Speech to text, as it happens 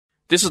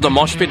This is the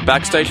Mosh Pit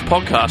Backstage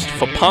podcast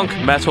for punk,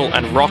 metal,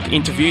 and rock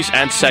interviews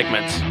and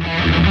segments.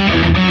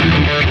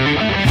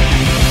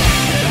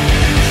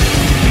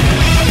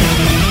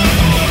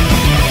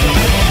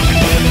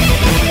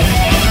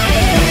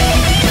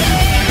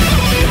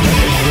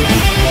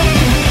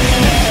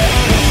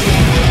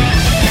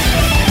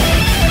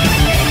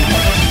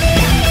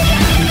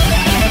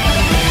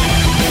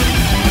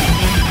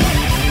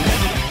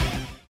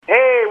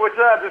 Hey, what's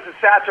up? This is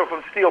Satchel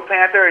from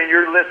Panther, and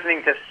you're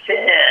listening to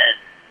Sin.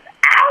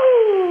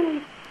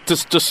 Ow!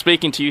 Just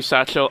speaking to you,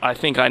 Satchel, I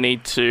think I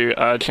need to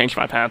change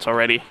my pants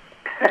already.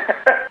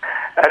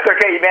 That's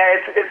okay, man.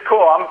 It's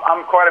cool.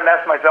 I'm quite a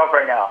mess myself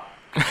right now.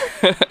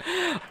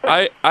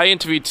 I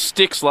interviewed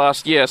Styx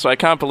last year, so I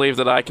can't believe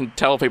that I can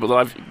tell people that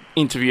I've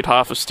interviewed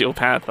half of Steel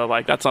Panther.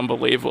 Like, that's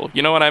unbelievable.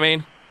 You know what I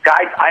mean?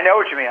 I know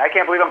what you mean. I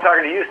can't believe I'm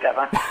talking to you,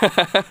 Stefan.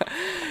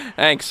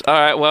 Thanks. All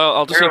right, well,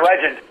 I'll just... You're a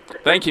legend.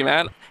 Thank you,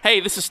 man. Hey,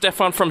 this is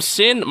Stefan from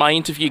Sin. My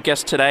interview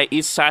guest today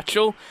is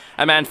Satchel,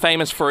 a man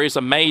famous for his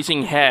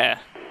amazing hair.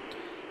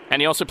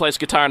 And he also plays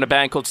guitar in a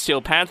band called Steel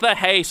Panther.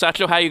 Hey,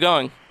 Satchel, how you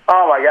going?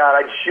 Oh, my God.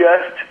 I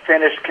just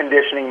finished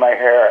conditioning my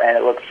hair, and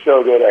it looks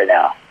so good right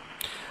now.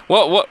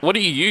 What do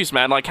you use,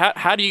 man? Like,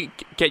 how do you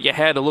get your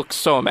hair to look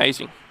so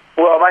amazing?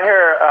 Well, my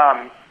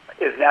hair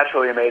is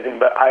naturally amazing,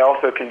 but I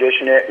also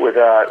condition it with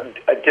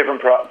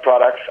different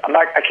products.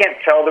 I can't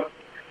tell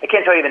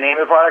you the name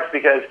of the products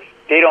because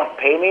they don't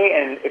pay me,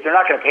 and if they're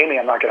not going to pay me,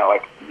 I'm not going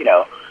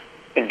to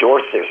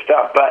endorse their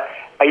stuff. But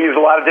I use a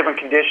lot of different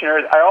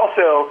conditioners. I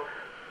also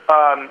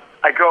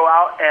I go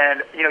out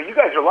and you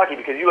guys are lucky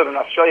because you live in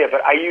Australia,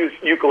 but I use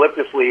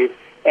eucalyptus leaves,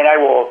 and I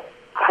will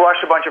crush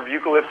a bunch of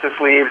eucalyptus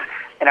leaves,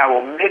 and I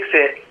will mix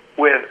it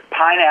with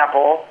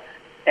pineapple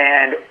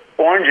and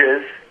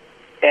oranges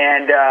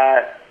and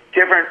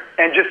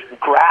just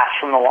grass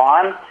from the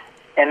lawn,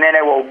 and then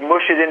I will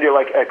mush it into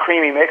like a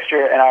creamy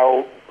mixture, and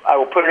I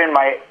will put it in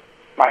my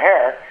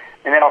hair,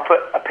 and then I'll put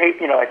a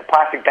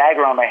plastic bag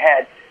around my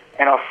head,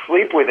 and I'll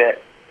sleep with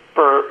it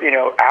for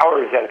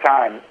hours at a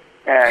time,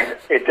 and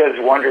it does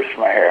wonders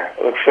for my hair.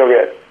 It looks so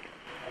good.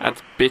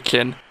 That's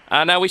bitchin'.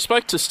 Now, we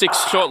spoke to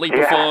Styx shortly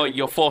before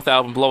your fourth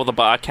album, Below the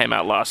Bar, came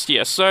out last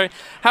year. So,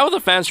 how are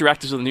the fans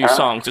reacted to the new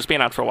songs? It's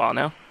been out for a while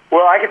now.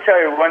 Well, I can tell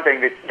you one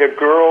thing. The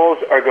girls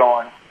are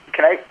going...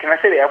 Can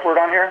I say the F word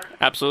on here?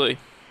 Absolutely.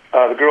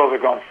 The girls are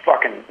going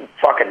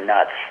fucking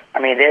nuts. I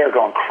mean, they are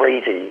going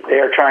crazy. They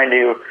are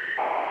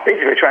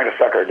basically trying to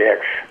suck our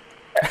dicks.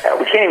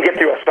 We can't even get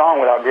through a song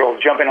without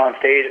girls jumping on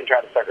stage and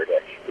trying to suck our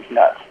dicks. It's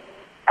nuts.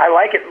 I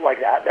like it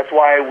like that. That's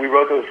why we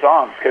wrote those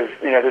songs, because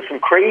there's some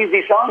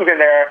crazy songs in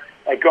there,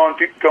 like going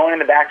in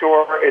the back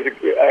door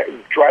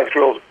drives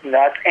girls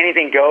nuts.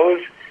 Anything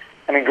goes.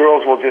 I mean,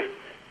 girls will just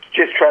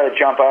try to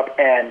jump up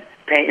and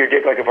paint your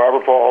dick like a barber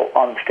pole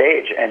on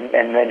stage, and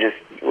then just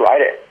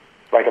ride it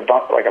like a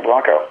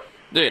bronco.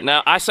 Dude,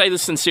 now, I say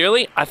this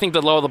sincerely. I think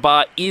that Lower the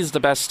Bar is the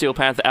best Steel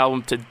Panther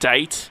album to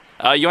date.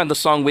 You had the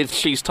song with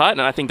She's Tight,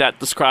 and I think that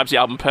describes the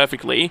album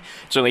perfectly.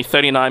 It's only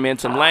 39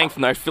 minutes in length,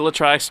 no filler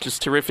tracks,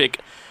 just terrific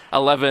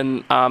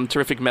 11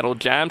 terrific metal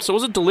jams. So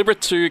was it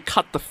deliberate to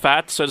cut the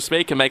fat, so to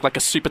speak, and make like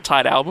a super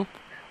tight album?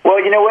 Well,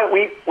 you know what?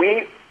 We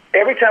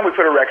every time we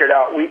put a record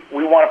out, we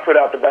want to put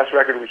out the best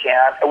record we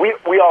can.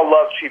 We all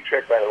love Cheap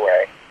Trick, by the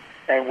way.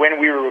 And when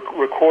we were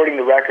recording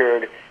the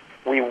record,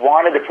 we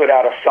wanted to put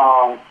out a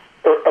song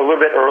a little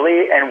bit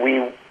early, and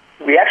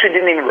we actually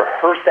didn't even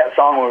rehearse that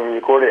song when we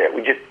recorded it.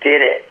 We just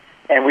did it,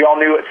 and we all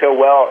knew it so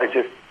well.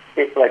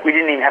 Like we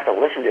didn't even have to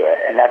listen to it,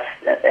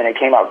 and it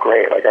came out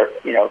great. Like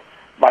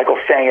Michael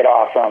sang it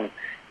awesome,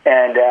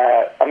 and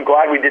I'm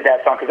glad we did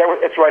that song because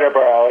it's right up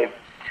our alley.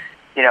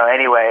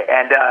 Anyway,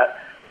 and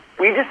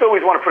we just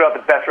always want to put out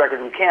the best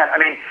record we can. I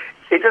mean,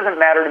 it doesn't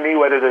matter to me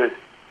whether there's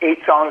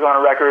 8 songs on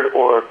a record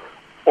or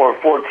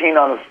 14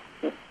 or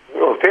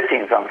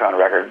 15 songs on a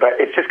record, but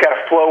it's just got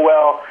to flow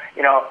well.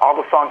 All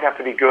the songs have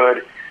to be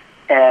good,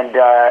 and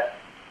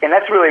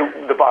that's really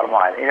the bottom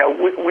line.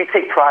 We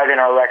take pride in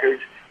our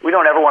records. We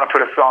don't ever want to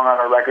put a song on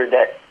our record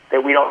that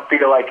we don't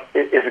feel like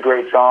is a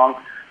great song.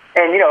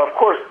 And of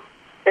course,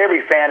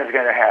 every fan is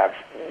going to have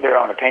their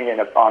own opinion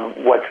on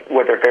what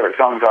their favorite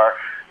songs are.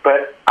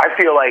 But I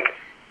feel like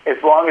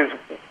as long as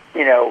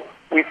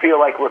we feel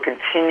like we're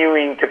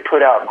continuing to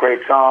put out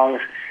great songs,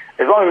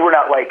 as long as we're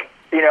not like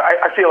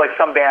I feel like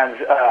some bands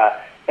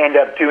end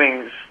up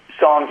doing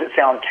songs that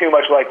sound too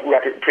much like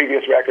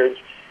previous records,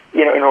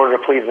 in order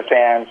to please the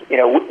fans.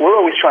 We're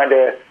always trying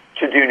to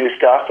do new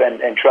stuff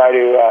and trying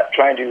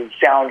to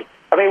sound.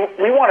 I mean,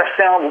 we want to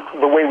sound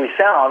the way we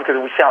sound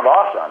because we sound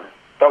awesome,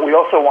 but we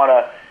also want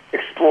to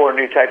explore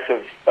new types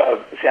of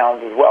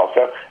sounds as well.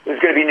 So there's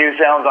going to be new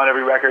sounds on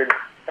every record,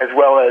 as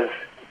well as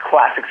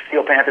classic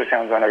Steel Panther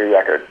sounds on every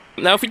record.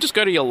 Now, if we just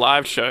go to your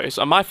live shows,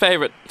 my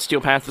favorite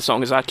Steel Panther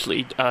song is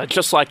actually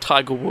Just Like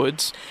Tiger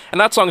Woods. And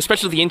that song,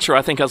 especially the intro,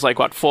 I think has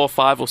 4,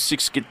 5, or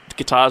 6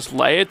 guitars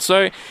layered.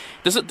 So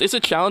is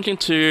it challenging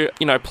to,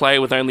 play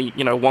with only,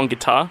 one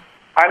guitar?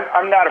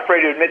 I'm not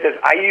afraid to admit this.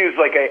 I use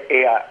like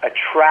a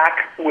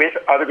track with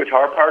other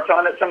guitar parts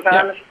on it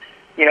sometimes.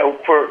 Yeah.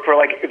 For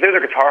like if there's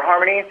a guitar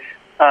harmony,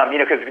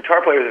 because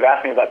guitar players have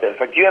asked me about this.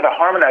 Like, do you have a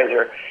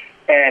harmonizer?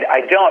 And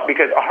I don't,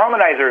 because a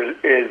harmonizer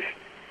is,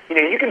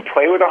 you can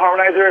play with a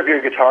harmonizer if you're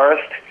a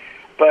guitarist,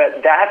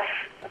 but that's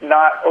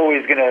not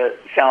always going to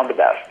sound the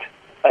best.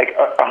 Like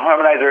a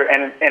harmonizer,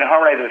 and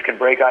harmonizers can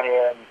break on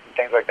you and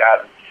things like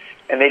that,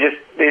 and they just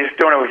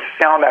don't always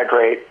sound that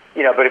great.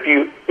 But if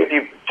you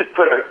just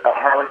put a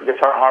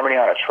guitar harmony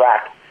on a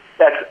track,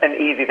 that's an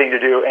easy thing to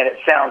do, and it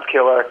sounds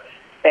killer.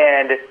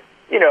 And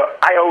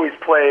I always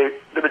play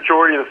the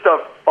majority of the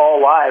stuff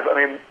all live.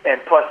 I mean,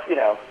 and plus,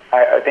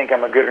 I think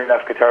I'm a good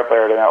enough guitar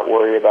player to not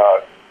worry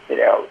about,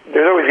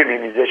 there's always going to be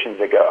musicians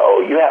that go,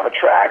 oh, you have a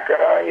track,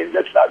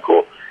 that's not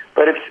cool.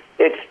 But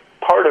it's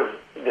part of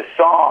the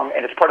song,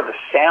 and it's part of the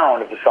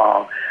sound of the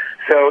song.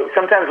 So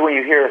sometimes when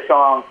you hear a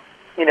song,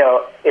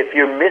 if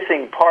you're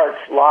missing parts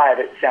live,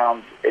 it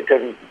doesn't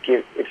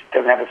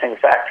have the same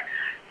effect,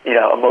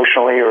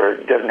 emotionally, or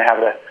it doesn't have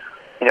the,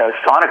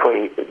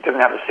 sonically, it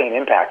doesn't have the same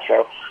impact.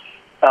 So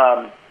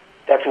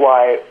that's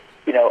why,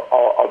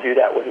 I'll do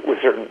that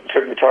with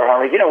certain guitar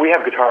harmonies. We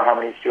have guitar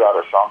harmonies throughout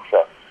our songs,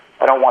 so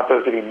I don't want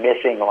those to be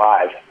missing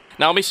live.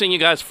 Now, I'll be seeing you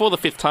guys for the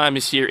 5th time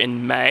this year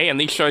in May, and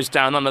these shows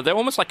down under, they're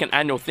almost like an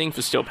annual thing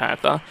for Steel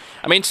Panther.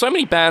 I mean, so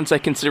many bands, they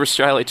consider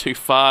Australia too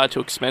far, too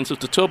expensive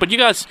to tour, but you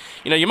guys,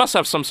 you must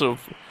have some sort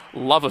of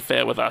love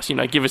affair with us,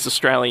 give us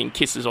Australian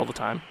kisses all the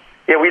time.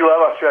 Yeah, we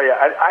love Australia.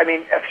 I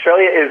mean,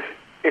 Australia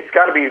it's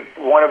got to be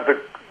one of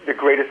the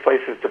greatest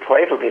places to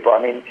play for people.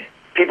 I mean,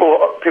 people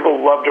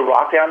love to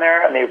rock down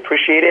there, and they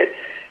appreciate it.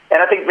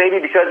 And I think maybe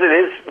because it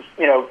is,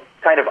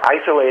 kind of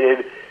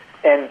isolated,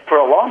 and for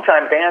a long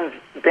time, bands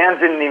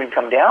didn't even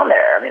come down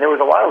there. I mean, there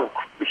was a lot of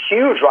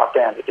huge rock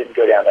bands that didn't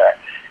go down there.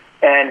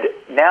 And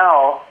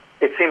now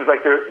it seems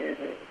like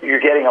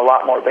you're getting a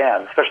lot more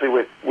bands, especially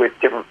with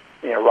different,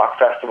 rock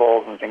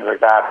festivals and things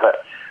like that.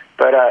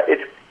 But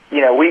it's,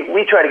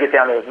 we try to get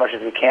down there as much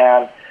as we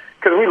can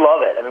because we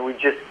love it. I mean,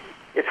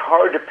 it's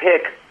hard to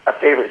pick a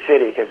favorite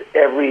city because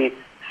every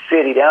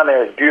city down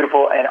there is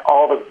beautiful, and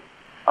oh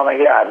my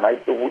God,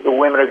 the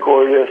women are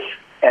gorgeous.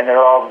 And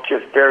they're all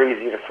just very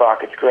easy to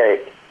fuck. It's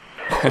great.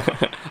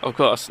 Of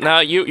course.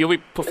 Now, you'll be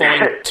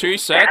performing 2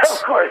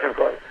 sets. Of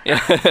course. Yeah.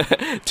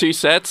 2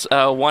 sets,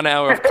 1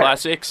 hour of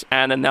classics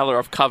and an hour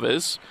of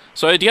covers.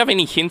 So do you have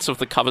any hints of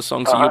the cover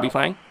songs that you'll be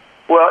playing?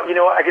 Well,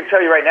 I can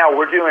tell you right now,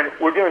 we're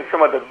doing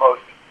some of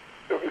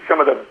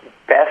the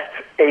best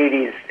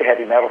 80s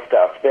heavy metal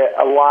stuff.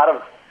 A lot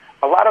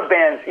of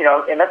bands,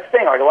 and that's the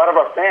thing, like a lot of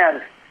our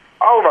fans,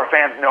 all of our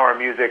fans know our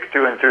music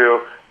through and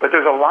through, but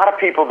there's a lot of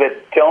people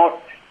that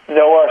don't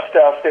know our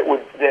stuff that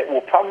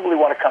will probably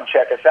want to come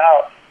check us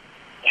out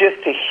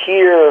just to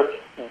hear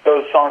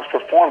those songs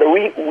performed. But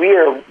we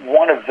are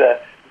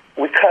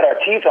we cut our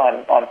teeth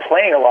on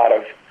playing a lot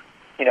of,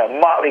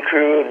 Motley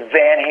Crue and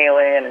Van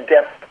Halen and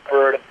Def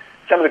Leppard,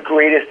 some of the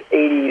greatest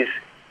 80s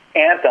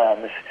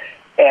anthems,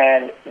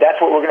 and that's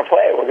what we're going to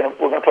play. We're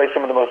going to play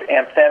some of the most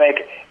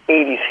anthemic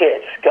 80s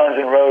hits, Guns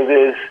N'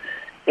 Roses,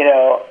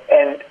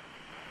 and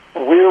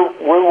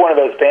we're one of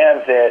those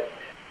bands that,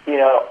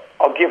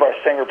 I'll give our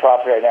singer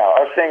props right now.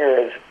 Our singer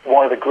is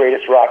one of the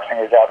greatest rock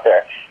singers out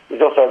there. He's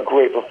also a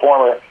great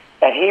performer,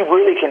 and he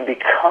really can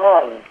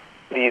become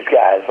these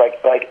guys. Like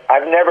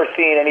I've never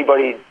seen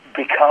anybody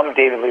become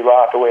David Lee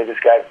Roth the way this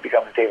guy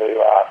becomes David Lee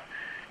Roth.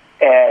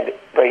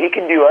 But he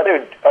can do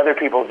other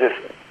people just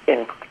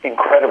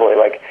incredibly.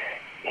 Like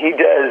he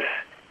does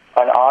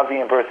an Ozzy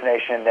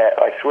impersonation that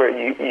I swear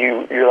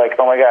you're like,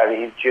 oh my God,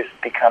 he's just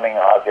becoming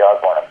Ozzy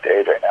Osbourne on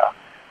stage right now.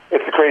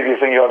 It's the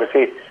craziest thing you'll ever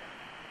see.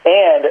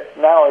 And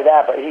not only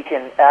that, but he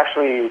can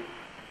actually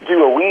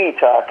do a weenie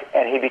tuck,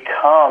 and he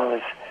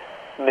becomes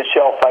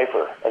Michelle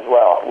Pfeiffer as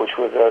well, which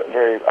was a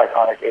very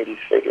iconic 80s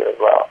figure as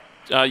well.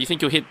 You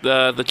think you'll hit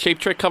the Cheap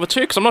Trick cover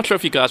too? Because I'm not sure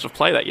if you guys have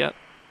played that yet.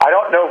 I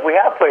don't know if we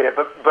have played it,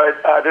 but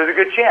there's a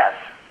good chance.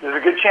 There's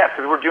a good chance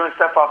because we're doing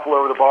stuff all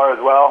over the bar as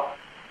well,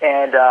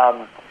 and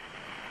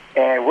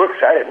we're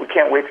excited. We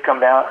can't wait to come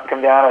down,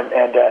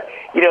 and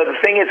the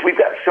thing is, we've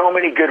got so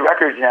many good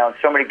records now and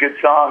so many good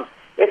songs.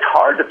 It's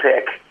hard to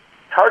pick.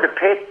 It's hard to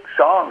pick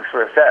songs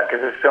for a set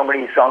because there's so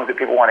many songs that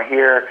people want to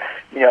hear,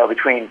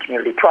 between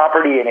Community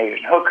Property and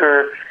Asian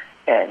Hooker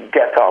and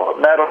Death All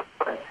of Metal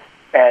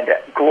and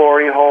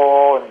Glory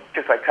Hole and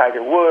just like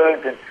Tiger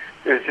Woods, and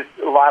there's just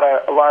a lot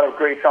of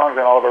great songs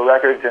on all of our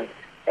records,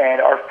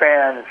 and our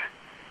fans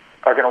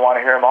are going to want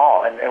to hear them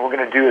all, and we're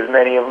going to do as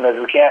many of them as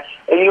we can.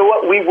 And you know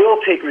what? We will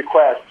take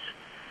requests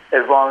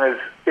as long as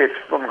it's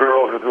from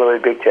girls with really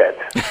big tits.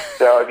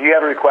 So if you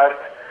have a request,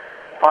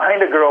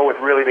 find a girl with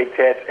really big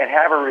tits and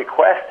have her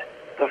request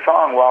the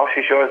song while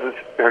she shows us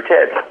her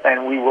tits,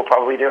 and we will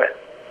probably do it.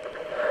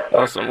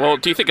 Awesome. Well,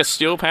 do you think a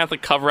Steel Panther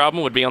cover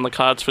album would be on the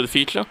cards for the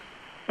future?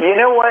 You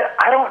know what?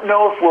 I don't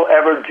know if we'll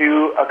ever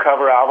do a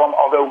cover album,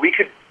 although we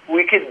could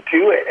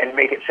do it and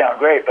make it sound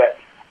great. But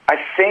I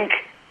think,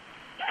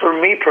 for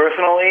me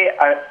personally,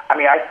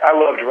 I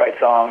love to write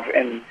songs,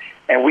 and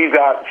we've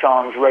got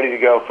songs ready to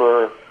go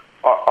for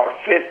our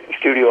 5th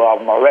studio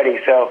album already.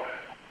 So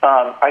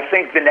I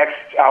think the next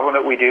album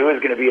that we do is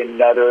going to be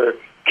another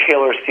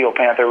killer Steel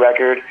Panther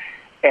record,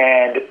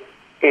 and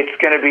it's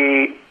going to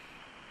be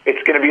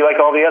like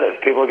all the others.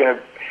 People are going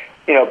to,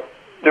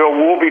 there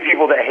will be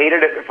people that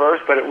hated it at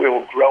first, but it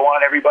will grow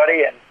on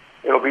everybody, and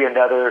it'll be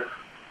another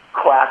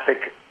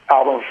classic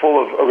album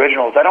full of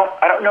originals. I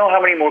don't know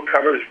how many more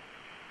covers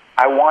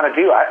I want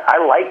to do. I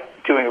like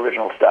doing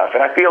original stuff,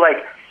 and I feel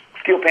like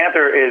Steel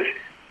Panther is,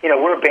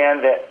 we're a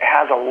band that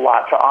has a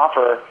lot to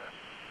offer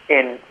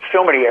in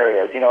so many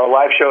areas. A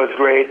live show is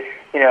great.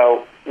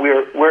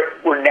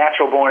 We're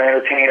natural born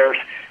entertainers.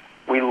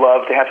 We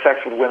love to have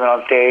sex with women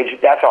on stage.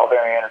 That's all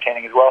very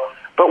entertaining as well.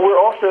 But we're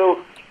also,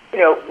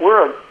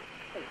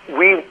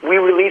 we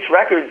release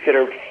records that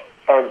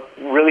are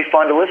really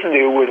fun to listen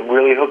to with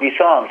really hooky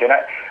songs. And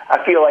I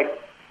feel like,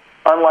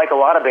 unlike a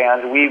lot of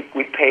bands,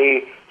 we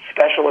pay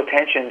special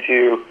attention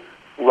to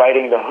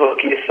writing the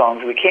hookiest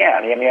songs we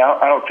can. I mean,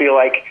 I don't feel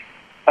like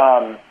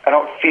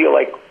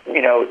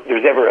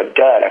there's ever a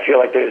dud. I feel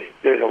like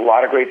there's a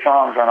lot of great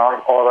songs on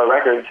all of our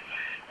records,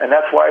 and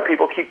that's why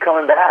people keep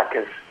coming back,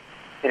 because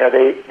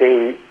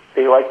they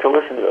like to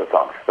listen to those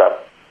songs. So.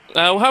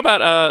 Well, how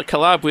about a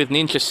collab with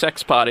Ninja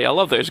Sex Party? I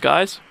love those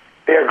guys.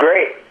 They're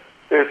great.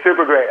 They're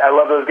super great. I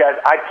love those guys.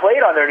 I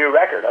played on their new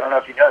record. I don't know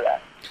if you know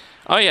that.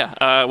 Oh,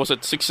 yeah. Was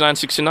it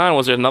 6969?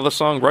 Was it another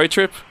song, Road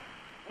Trip?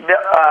 No,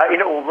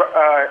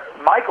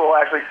 Michael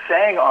actually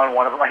sang on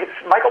one of them.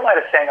 Michael might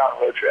have sang on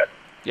Road Trip.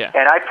 Yeah.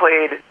 And I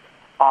played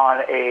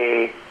on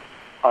a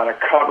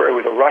cover. It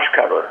was a Rush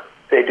cover.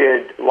 They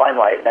did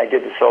Limelight, and I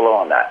did the solo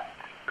on that.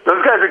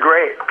 Those guys are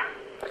great.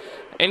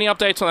 Any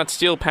updates on that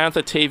Steel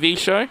Panther TV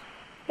show?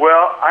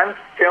 Well, I'm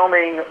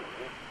filming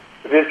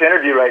this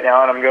interview right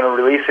now, and I'm going to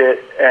release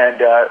it and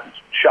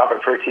shop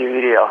it for a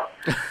TV deal.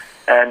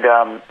 And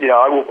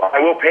I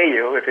will pay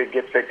you if it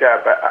gets picked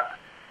up, but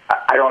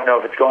I don't know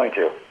if it's going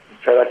to.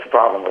 So that's the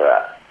problem with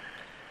that.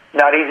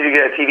 Not easy to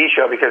get a TV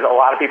show because a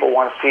lot of people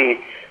want to see,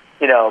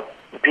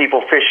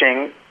 people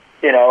fishing,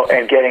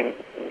 and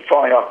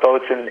falling off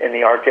boats in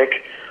the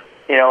Arctic,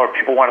 or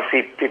people want to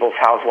see people's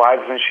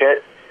housewives and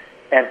shit.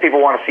 And people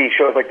want to see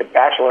shows like The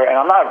Bachelor, and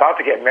I'm not about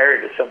to get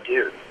married to some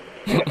dude,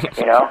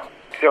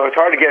 So it's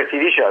hard to get a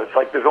TV show. It's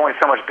like there's only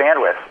so much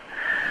bandwidth.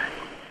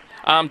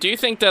 Do you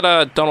think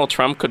that Donald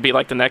Trump could be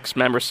like the next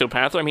member of Steel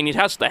Panther? I mean, he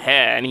has the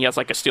hair, and he has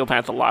like a Steel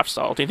Panther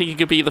lifestyle. Do you think he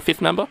could be the 5th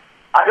member?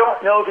 I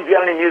don't know if he's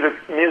got any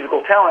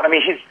musical talent. I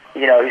mean, he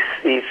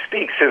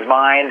speaks his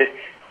mind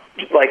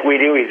like we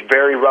do. He's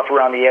very rough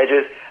around the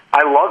edges.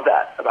 I love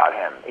that about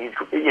him.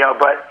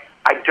 But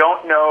I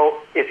don't know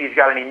if he's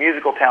got any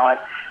musical talent.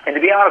 And to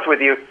be honest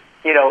with you,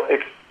 I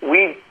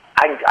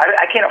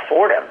can't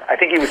afford him. I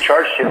think he would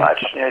charge too much.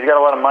 He's got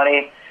a lot of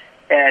money,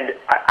 and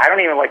I don't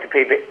even like to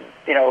pay.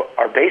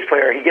 Our bass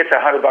player, he gets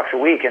 $100 a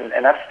week, and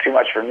that's too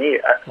much for me.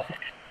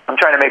 I'm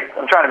trying to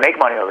make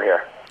money over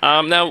here.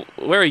 Now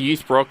we're a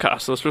youth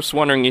broadcast, so I was just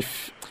wondering do you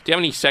have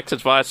any sex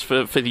advice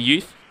for the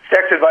youth?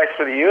 Sex advice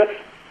for the youth?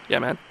 Yeah,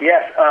 man.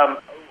 Yes, I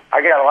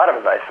got a lot of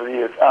advice for the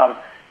youth.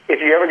 If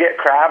you ever get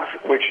crabs,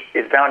 which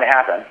is bound to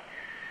happen,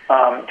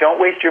 don't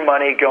waste your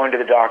money going to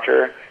the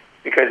doctor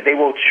because they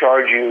will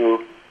charge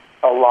you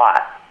a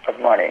lot of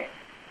money.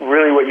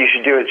 Really, what you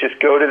should do is just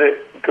go to the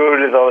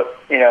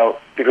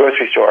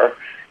grocery store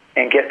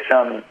and get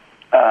some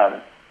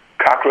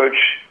cockroach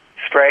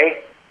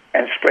spray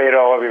and spray it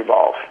all over your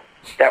balls.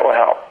 That will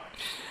help.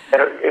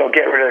 It'll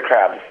get rid of the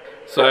crabs.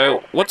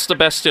 So, what's the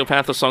best Steel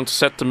Panther song to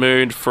set the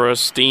mood for a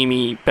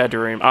steamy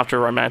bedroom after a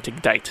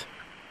romantic date?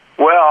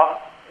 Well,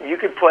 you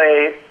could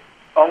play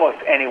almost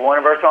any one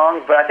of our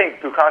songs, but I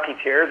think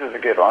Bukkake Tears is a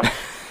good one.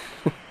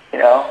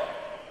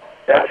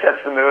 That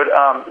sets the mood.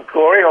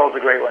 Glory Hole's a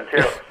great one, too.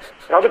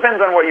 It all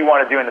depends on what you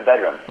want to do in the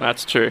bedroom.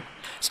 That's true.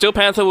 Steel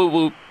Panther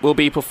will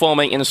be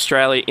performing in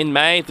Australia in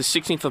May. The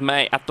 16th of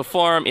May at the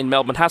Forum in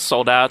Melbourne has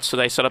sold out, so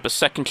they set up a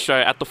second show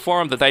at the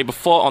Forum the day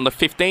before on the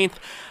 15th.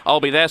 I'll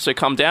be there, so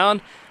come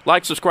down.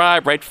 Like,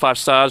 subscribe, rate 5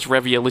 stars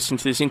wherever you're listening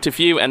to this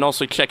interview, and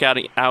also check out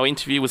our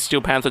interview with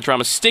Steel Panther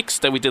drummer Styx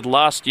that we did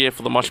last year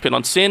for the Mosh Pit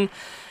on Sin.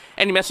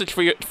 Any message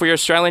for your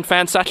Australian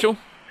fans, Satchel?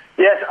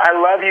 Yes, I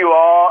love you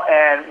all,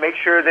 and make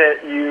sure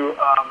that you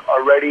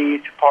are ready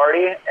to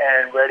party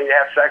and ready to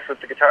have sex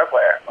with the guitar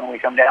player when we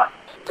come down.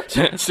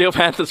 Steel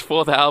Panther's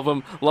 4th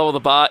album, Lower the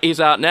Bar, is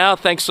out now.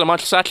 Thanks so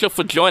much, Satchel,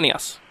 for joining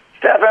us.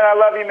 Stefan, I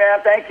love you,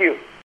 man. Thank you.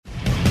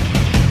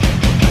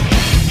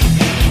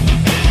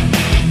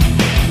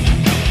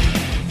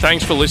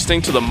 Thanks for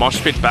listening to the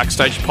Mosh Pit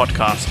Backstage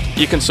podcast.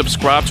 You can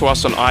subscribe to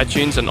us on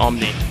iTunes and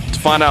Omni. To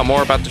find out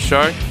more about the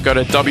show, go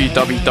to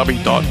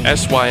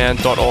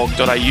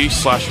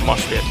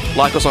www.syn.org.au/moshpit.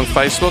 Like us on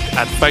Facebook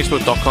at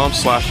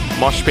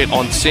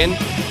facebook.com/moshpitonsin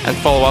and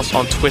follow us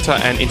on Twitter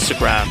and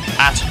Instagram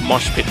at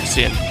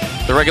moshpitsin.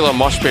 The regular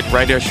Mosh Pit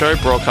radio show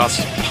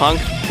broadcasts punk,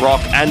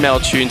 rock and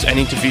metal tunes and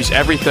interviews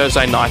every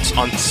Thursday nights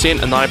on Sin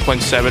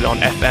 9.7 on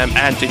FM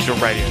and digital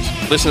radios.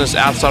 Listeners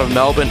outside of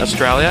Melbourne,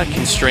 Australia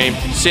can stream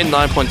Sin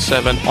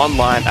 9.7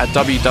 online at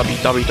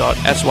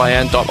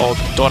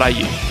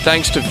www.syn.org.au.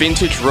 Thanks to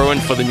Vintage Ruin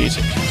for the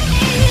music.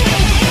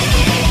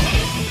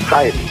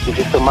 Hi, this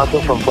is Tommaso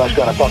from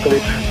Flashgun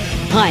Apocalypse.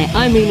 Hi,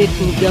 I'm Enid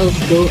from Girls'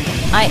 School.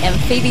 I am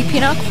Phoebe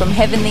Pinnock from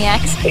Heaven the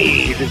Axe.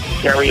 Hey, this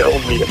is Gary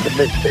Oldmead of the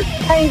Misfits.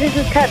 Hey, this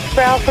is Kat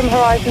Sproul from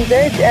Horizon's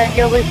Edge, and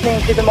you're listening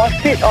to The Mosh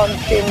Pit on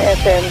Sim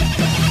FM.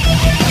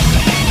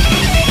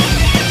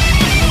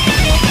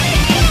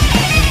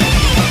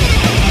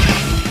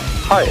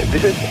 Hi,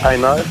 this is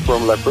Einar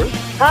from Leopard.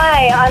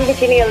 Hi, I'm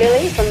Virginia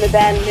Lilly from the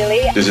band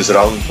Lily. This is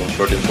Raul from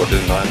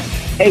 1349.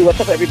 Hey,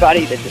 what's up,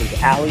 everybody? This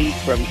is Ali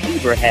from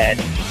Zebrahead.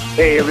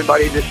 Hey,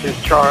 everybody, this is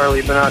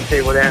Charlie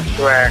Benante with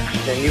Anthrax,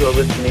 and you are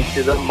listening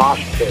to The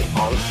Mosh Pit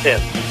on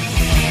Sim.